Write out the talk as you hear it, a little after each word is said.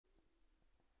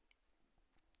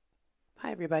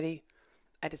Hi everybody.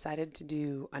 I decided to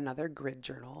do another grid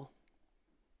journal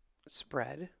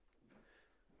spread,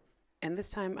 and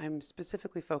this time I'm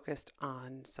specifically focused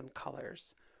on some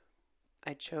colors.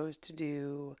 I chose to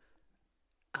do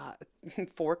uh,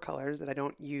 four colors that I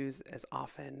don't use as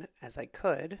often as I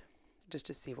could, just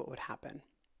to see what would happen.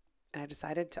 And I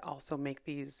decided to also make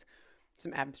these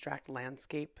some abstract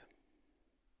landscape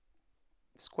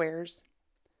squares.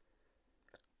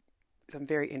 So I'm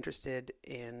very interested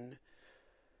in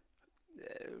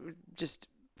just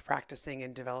practicing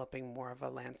and developing more of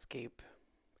a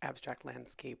abstract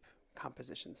landscape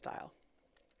composition style.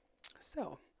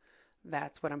 So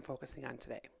that's what I'm focusing on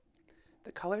today.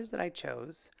 The colors that I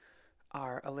chose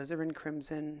are alizarin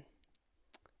crimson,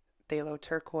 phthalo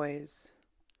turquoise,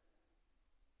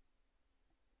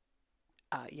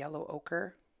 yellow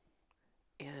ochre,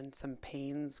 and some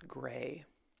Payne's gray,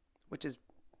 which is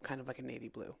kind of like a navy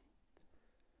blue.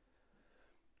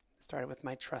 Started with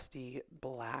my trusty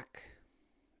black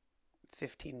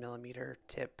 15 millimeter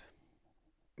tip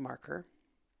marker.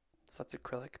 So that's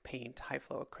acrylic paint, high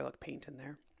flow acrylic paint in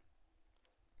there.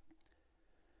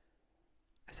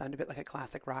 I sound a bit like a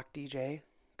classic rock DJ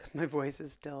because my voice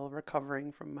is still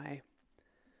recovering from my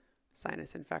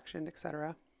sinus infection,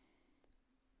 etc.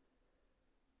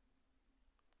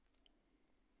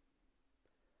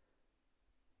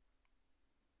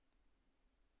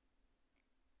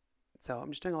 So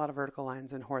I'm just doing a lot of vertical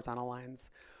lines and horizontal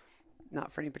lines,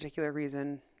 not for any particular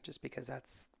reason, just because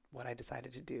that's what I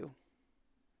decided to do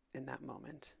in that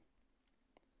moment.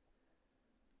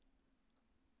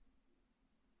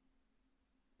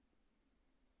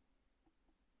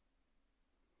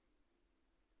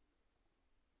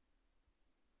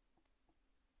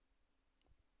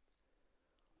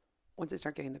 Once I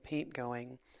start getting the paint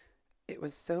going, it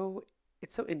was so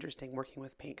it's so interesting working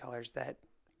with paint colors that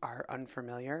are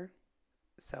unfamiliar.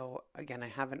 So again, I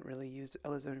haven't really used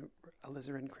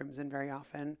alizarin crimson very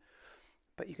often,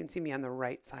 but you can see me on the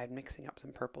right side mixing up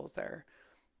some purples there.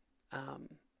 Um,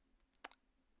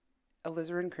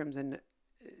 alizarin crimson,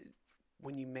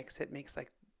 when you mix it, makes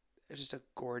like just a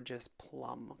gorgeous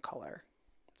plum color.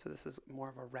 So this is more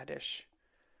of a reddish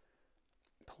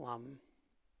plum,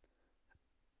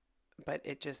 but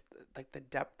it just like the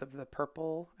depth of the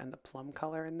purple and the plum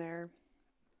color in there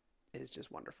is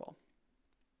just wonderful.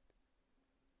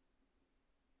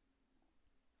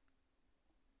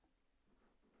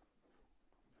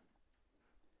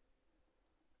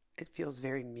 It feels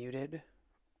very muted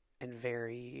and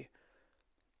very,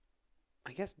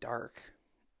 I guess, dark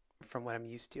from what I'm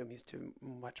used to. I'm used to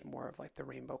much more of like the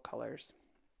rainbow colors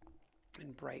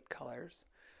and bright colors.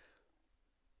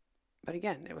 But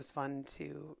again, it was fun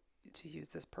to use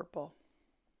this purple.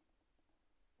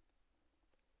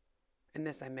 And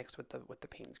this I mixed with the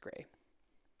Payne's gray.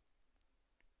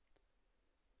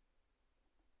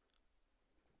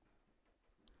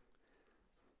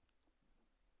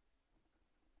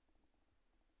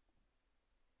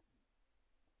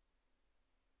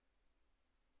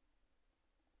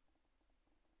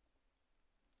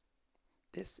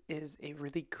 This is a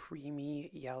really creamy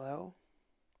yellow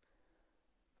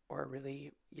or a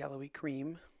really yellowy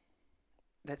cream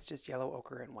that's just yellow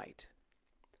ochre and white.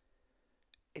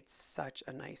 It's such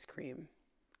a nice cream.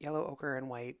 Yellow ochre and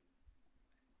white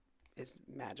is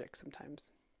magic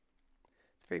sometimes.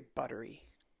 It's very buttery.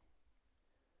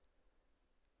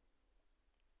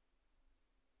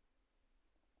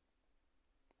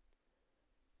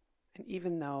 And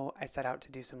even though I set out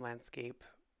to do some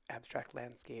abstract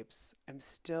landscapes, I'm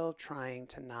still trying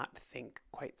to not think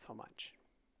quite so much.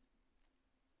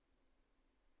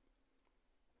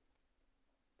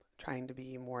 Trying to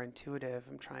be more intuitive.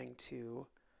 I'm trying to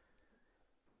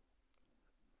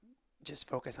just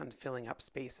focus on filling up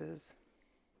spaces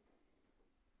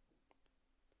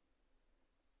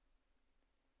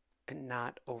and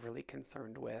not overly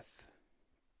concerned with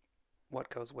what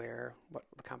goes where, what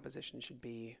the composition should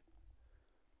be,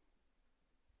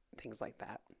 things like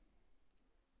that.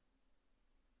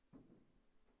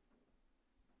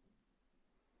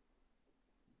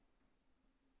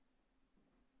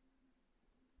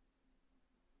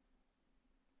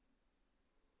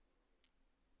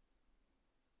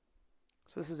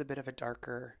 So this is a bit of a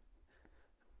darker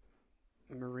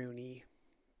maroony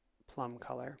plum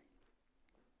color.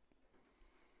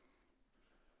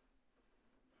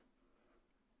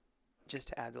 Just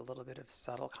to add a little bit of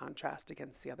subtle contrast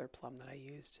against the other plum that I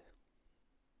used.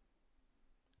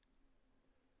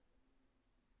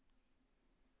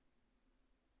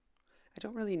 I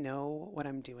don't really know what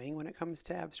I'm doing when it comes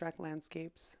to abstract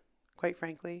landscapes, quite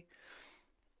frankly.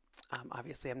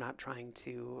 Obviously, I'm not trying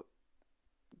to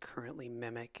currently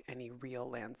mimic any real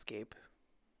landscape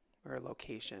or a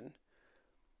location.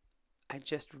 I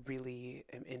just really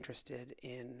am interested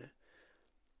in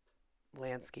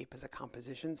landscape as a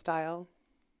composition style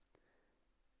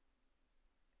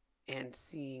and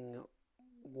seeing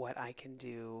what I can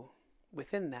do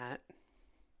within that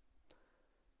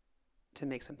to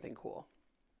make something cool.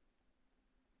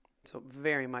 So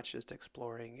very much just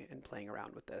exploring and playing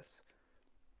around with this.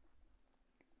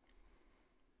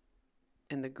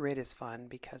 And the grid is fun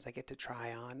because I get to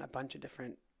try on a bunch of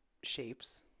different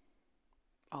shapes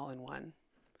all in one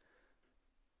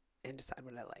and decide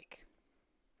what I like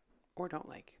or don't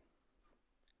like.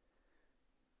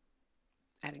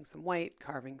 Adding some white,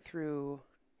 carving through,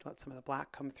 let some of the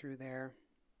black come through there.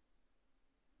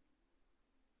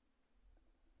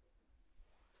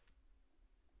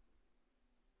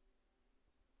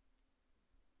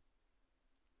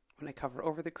 When I cover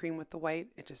over the cream with the white,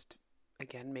 it just,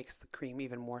 again, makes the cream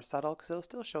even more subtle because it'll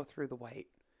still show through the white,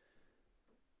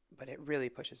 but it really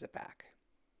pushes it back.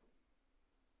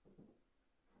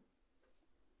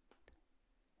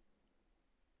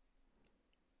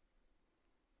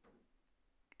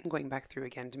 I'm going back through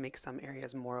again to make some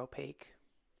areas more opaque.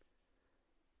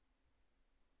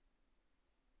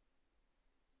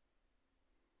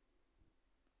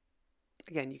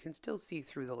 Again, you can still see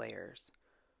through the layers.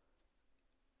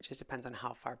 It just depends on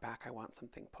how far back I want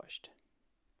something pushed.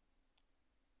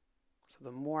 So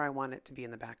the more I want it to be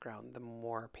in the background, the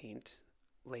more paint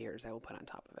layers I will put on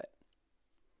top of it.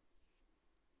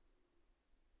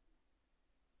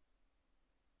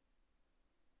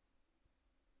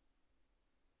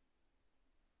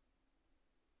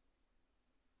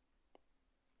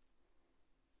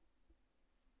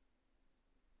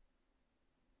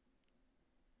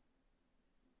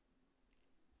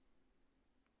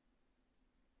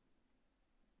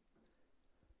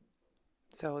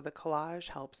 So the collage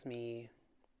helps me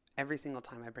every single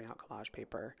time I bring out collage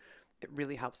paper. It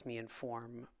really helps me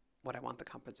inform what I want the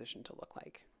composition to look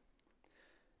like.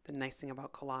 The nice thing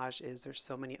about collage is there's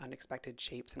so many unexpected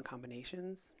shapes and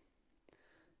combinations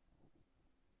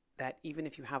that even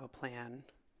if you have a plan,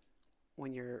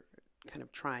 when you're kind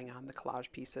of trying on the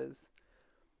collage pieces,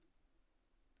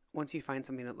 once you find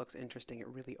something that looks interesting, it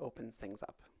really opens things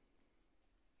up.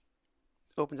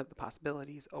 Opens up the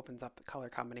possibilities, opens up the color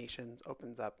combinations,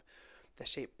 opens up the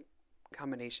shape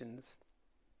combinations.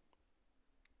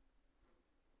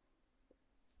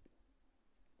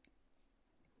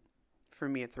 For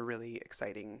me, it's a really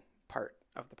exciting part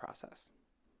of the process.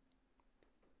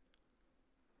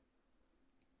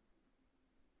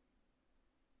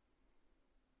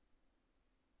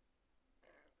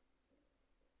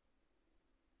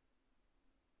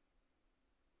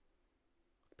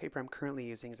 Paper I'm currently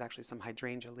using is actually some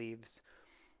hydrangea leaves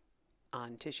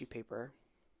on tissue paper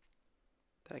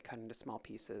that I cut into small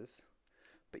pieces.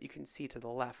 But you can see to the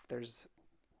left there's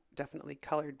definitely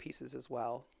colored pieces as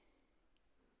well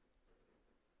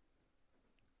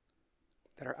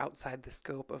that are outside the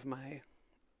scope of my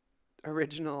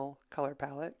original color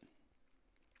palette.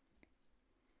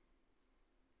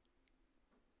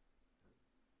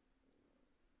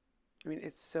 I mean,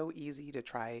 it's so easy to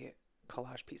try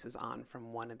collage pieces on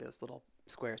from one of those little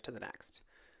squares to the next.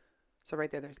 So right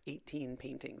there's 18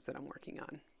 paintings that I'm working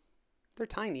on. They're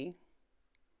tiny.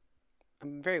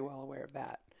 I'm very well aware of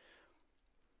that.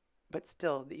 But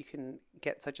still, that you can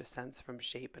get such a sense from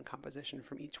shape and composition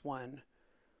from each one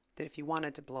that if you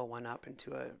wanted to blow one up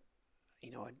into a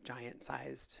giant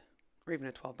sized or even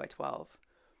a 12 by 12,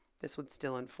 this would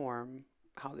still inform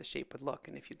how the shape would look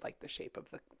and if you'd like the shape of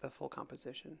the full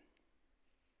composition.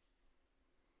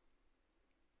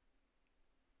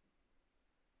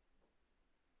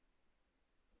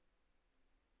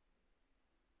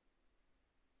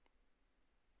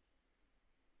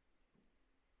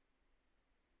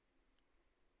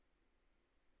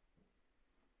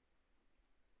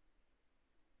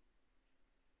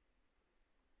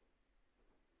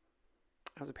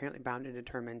 I was apparently bound and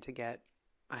determined to get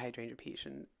a hydrangea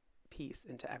piece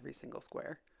into every single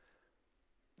square.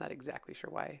 Not exactly sure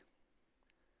why,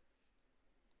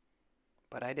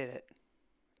 but I did it.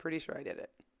 Pretty sure I did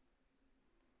it.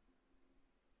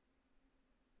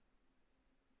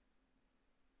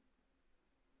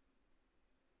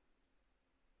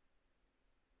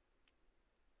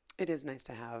 It is nice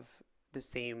to have the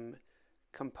same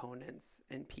components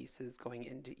and pieces going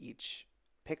into each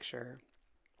picture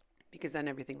because then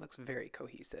everything looks very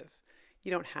cohesive.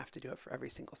 You don't have to do it for every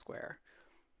single square.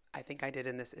 I think I did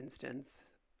in this instance,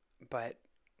 but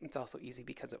it's also easy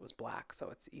because it was black, so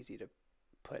it's easy to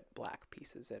put black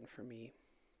pieces in for me.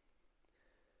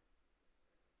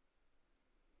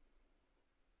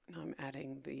 Now I'm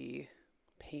adding the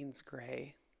Payne's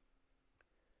gray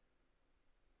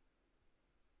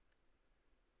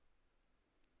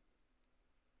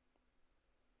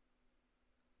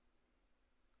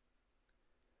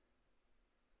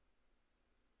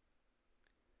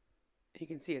You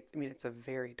can see it's, I mean, it's a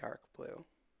very dark blue.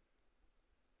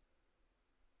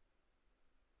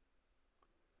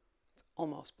 It's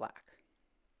almost black.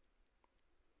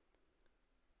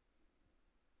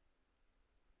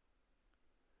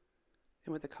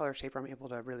 And with the color shaper, I'm able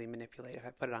to really manipulate if I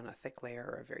put it on a thick layer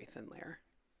or a very thin layer.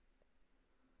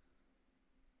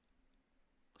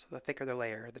 So the thicker the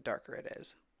layer, the darker it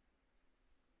is.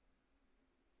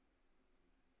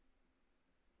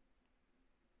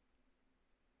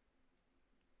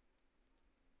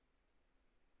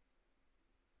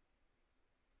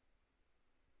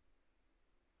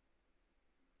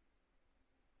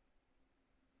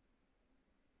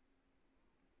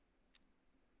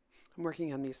 I'm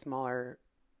working on these smaller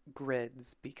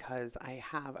grids because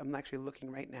I'm actually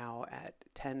looking right now at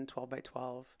 10 12 by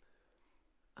 12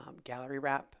 gallery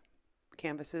wrap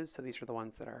canvases. So these are the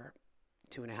ones that are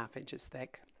 2.5 inches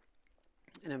thick.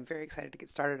 And I'm very excited to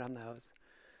get started on those.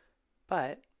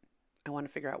 But I want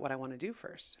to figure out what I want to do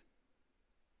first.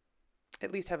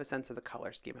 At least have a sense of the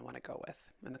color scheme I want to go with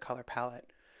and the color palette.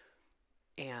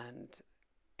 And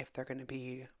if they're going to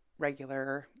be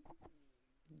regular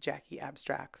Jackie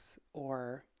abstracts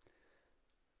or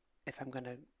if I'm going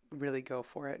to really go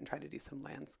for it and try to do some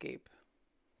landscape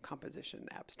composition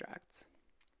abstracts.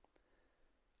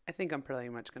 I think I'm pretty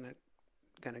much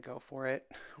gonna go for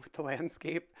it with the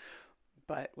landscape,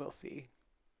 but we'll see.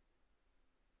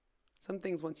 Some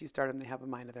things, once you start them, they have a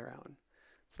mind of their own.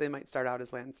 So they might start out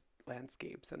as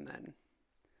landscapes and then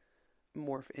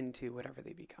morph into whatever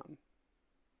they become.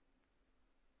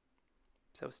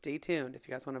 So stay tuned. If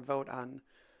you guys want to vote on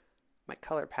my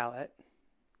color palette,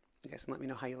 you guys can let me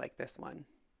know how you like this one.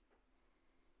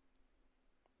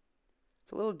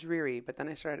 It's a little dreary, but then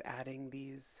I started adding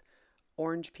these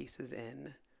orange pieces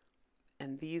in.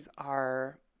 And these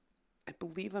are, I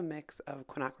believe, a mix of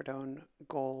quinacridone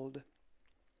gold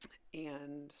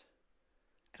and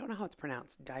I don't know how it's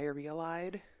pronounced,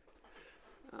 diaryalide.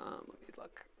 Let me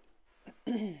look.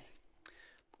 It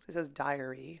says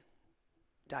diarylide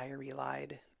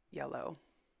yellow.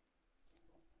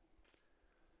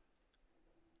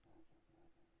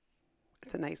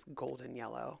 It's a nice golden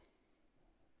yellow.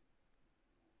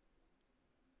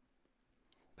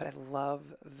 But I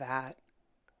love that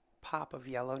pop of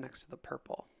yellow next to the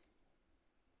purple.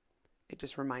 It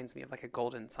just reminds me of like a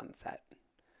golden sunset.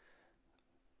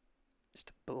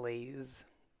 Just a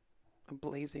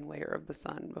blazing layer of the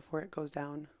sun before it goes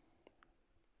down.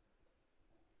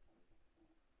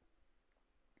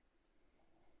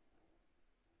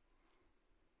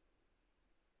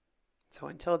 So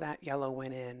until that yellow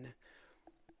went in,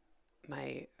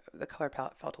 the color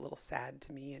palette felt a little sad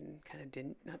to me and kind of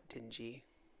not dingy.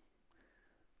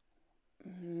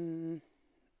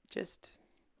 Just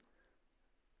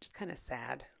kind of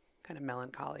sad, kind of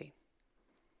melancholy.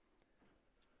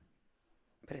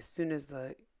 But as soon as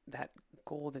that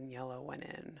golden yellow went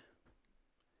in,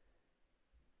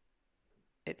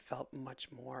 it felt much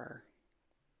more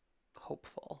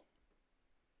hopeful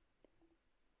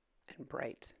and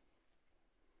bright.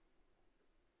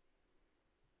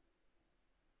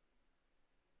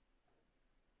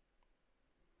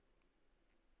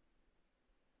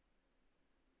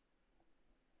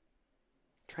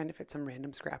 Trying to fit some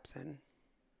random scraps in.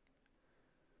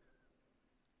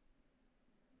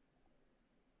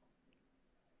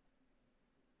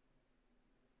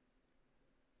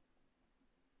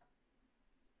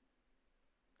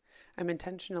 I'm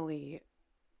intentionally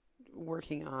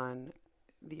working on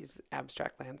these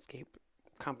abstract landscape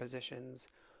compositions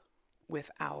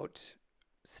without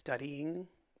studying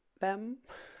them.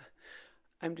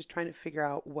 I'm just trying to figure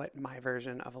out what my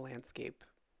version of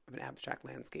an abstract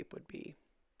landscape would be.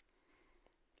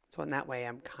 So in that way,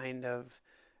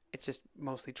 it's just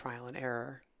mostly trial and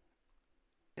error.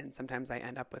 And sometimes I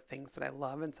end up with things that I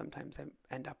love, and sometimes I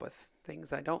end up with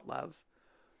things that I don't love.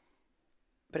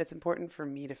 But it's important for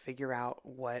me to figure out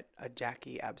what a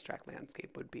Jackie abstract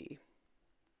landscape would be,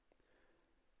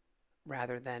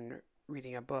 rather than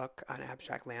reading a book on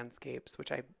abstract landscapes,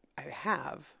 which I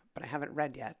have, but I haven't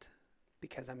read yet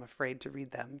because I'm afraid to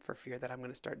read them for fear that I'm going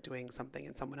to start doing something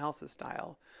in someone else's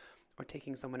style or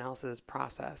taking someone else's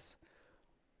process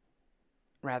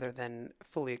rather than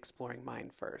fully exploring mine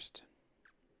first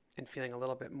and feeling a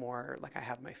little bit more like I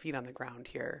have my feet on the ground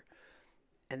here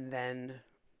and then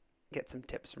get some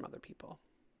tips from other people.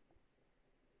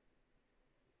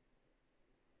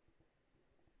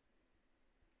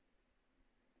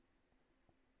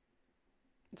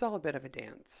 It's all a bit of a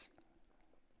dance.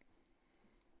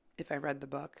 If I read the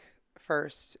book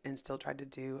first and still tried to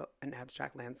do an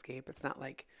abstract landscape, it's not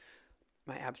like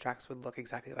my abstracts would look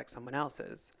exactly like someone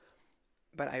else's.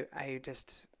 But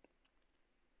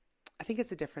I think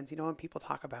it's a difference. You know, when people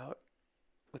talk about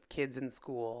with kids in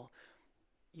school,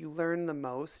 you learn the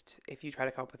most if you try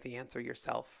to come up with the answer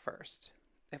yourself first.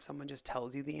 If someone just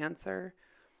tells you the answer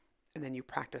and then you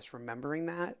practice remembering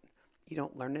that, you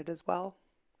don't learn it as well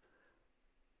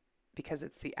because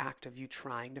it's the act of you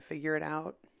trying to figure it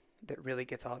out that really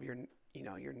gets all of your,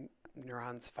 your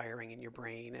neurons firing in your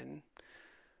brain and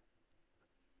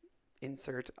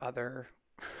insert other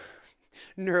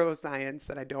neuroscience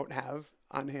that I don't have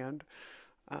on hand.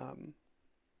 Um,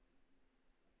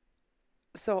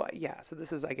 so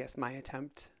this is, I guess,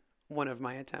 one of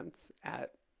my attempts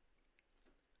at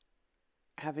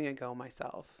having a go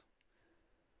myself,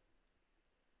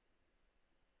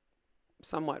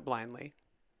 somewhat blindly,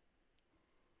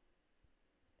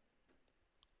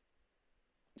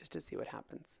 just to see what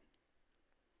happens.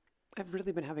 I've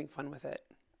really been having fun with it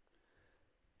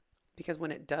because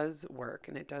when it does work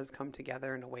and it does come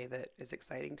together in a way that is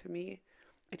exciting to me,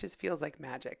 it just feels like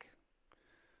magic.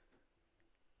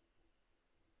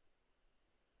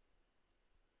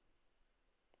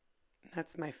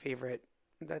 That's my favorite.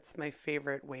 That's my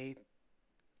favorite way.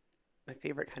 My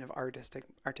favorite kind of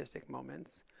artistic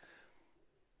moments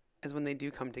is when they do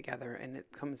come together and it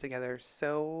comes together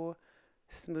so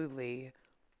smoothly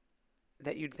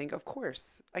that you'd think, of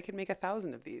course, I could make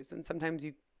 1,000 of these. And sometimes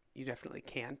you definitely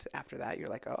can't. After that, you're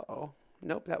like, oh,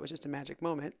 nope, that was just a magic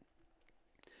moment.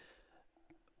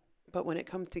 But when it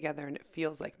comes together and it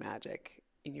feels like magic,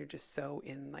 and you're just so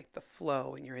in like the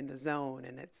flow and you're in the zone,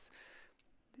 and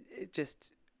it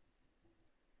just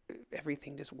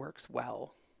everything just works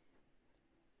well.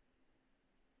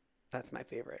 That's my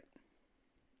favorite.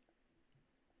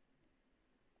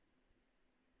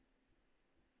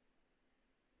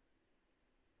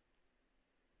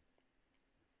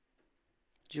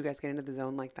 Did you guys get into the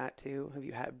zone like that too? Have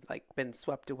you had like been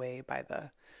swept away by the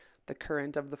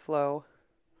current of the flow?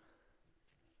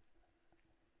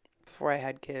 Before I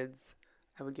had kids,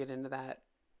 I would get into that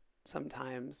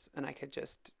sometimes and I could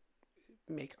just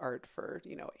make art for,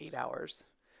 8 hours.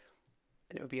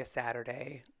 And it would be a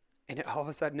Saturday. And all of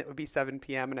a sudden it would be 7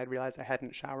 p.m. and I'd realize I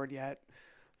hadn't showered yet,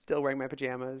 still wearing my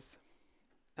pajamas.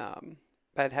 Um,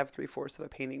 but I'd have three-fourths of a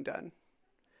painting done.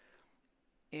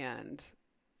 And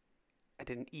I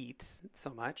didn't eat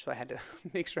so much, so I had to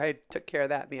make sure I took care of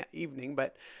that in the evening.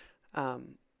 But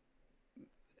um,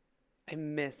 I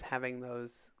miss having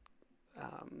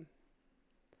um,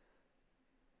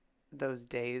 those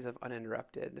days of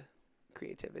uninterrupted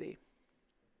creativity.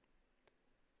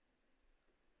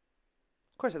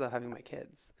 Of course, I love having my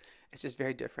kids. It's just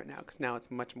very different now because now it's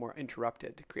much more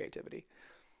interrupted creativity.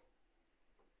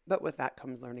 But with that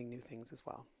comes learning new things as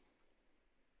well.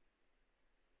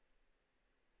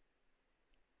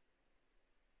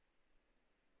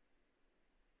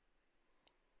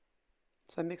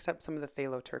 So I mixed up some of the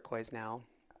phthalo turquoise now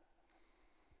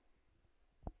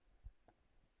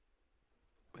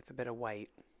with a bit of white,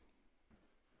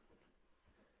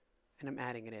 and I'm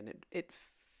adding it in. It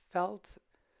felt,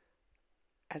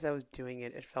 as I was doing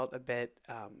it, it felt a bit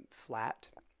flat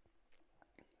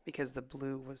because the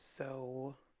blue was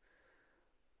so,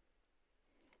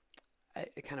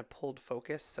 it kind of pulled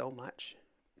focus so much.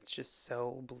 It's just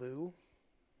so blue.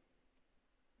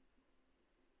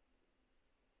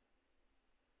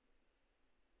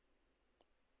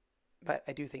 But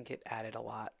I do think it added a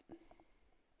lot.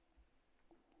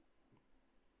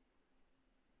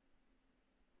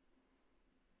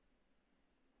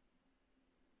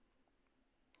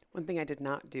 One thing I did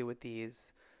not do with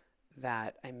these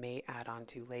that I may add on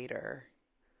to later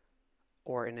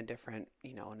or in a different,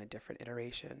 in a different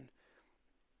iteration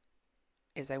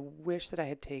is I wish that I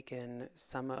had taken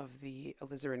some of the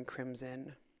alizarin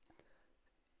crimson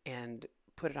and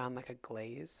put it on like a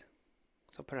glaze.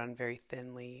 So put it on very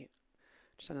thinly,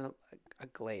 just on a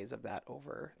glaze of that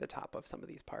over the top of some of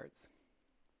these parts.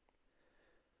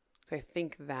 So I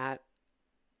think that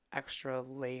extra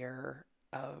layer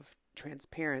of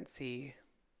transparency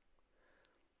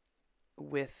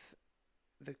with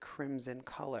the crimson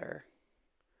color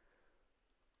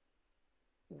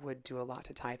would do a lot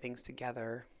to tie things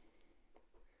together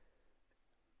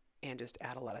and just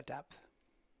add a lot of depth.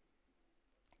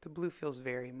 The blue feels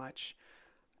very much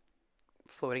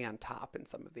floating on top in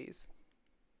some of these.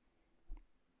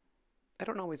 I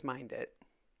don't always mind it,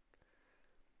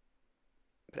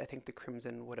 but I think the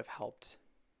crimson would have helped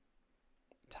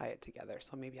tie it together,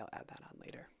 so maybe I'll add that on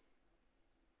later.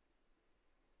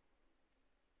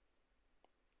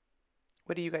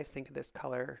 What do you guys think of this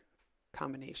color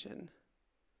combination?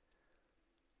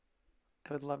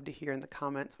 I would love to hear in the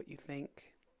comments what you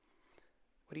think.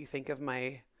 What do you think of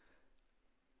my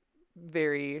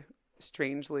very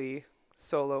strangely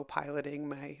solo piloting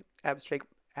my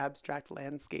abstract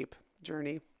landscape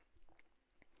journey.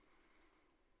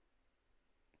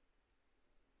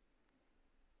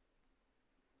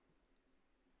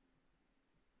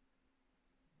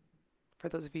 For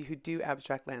those of you who do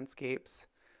abstract landscapes,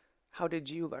 how did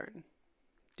you learn?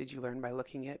 Did you learn by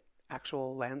looking at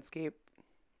actual landscape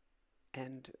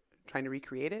and trying to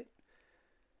recreate it?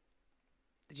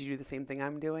 Did you do the same thing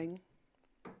I'm doing?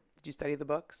 Did you study the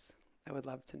books? I would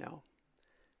love to know.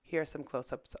 Here are some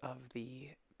close-ups of the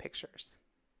pictures.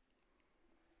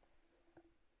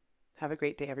 Have a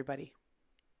great day, everybody.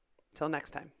 Till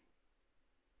next time.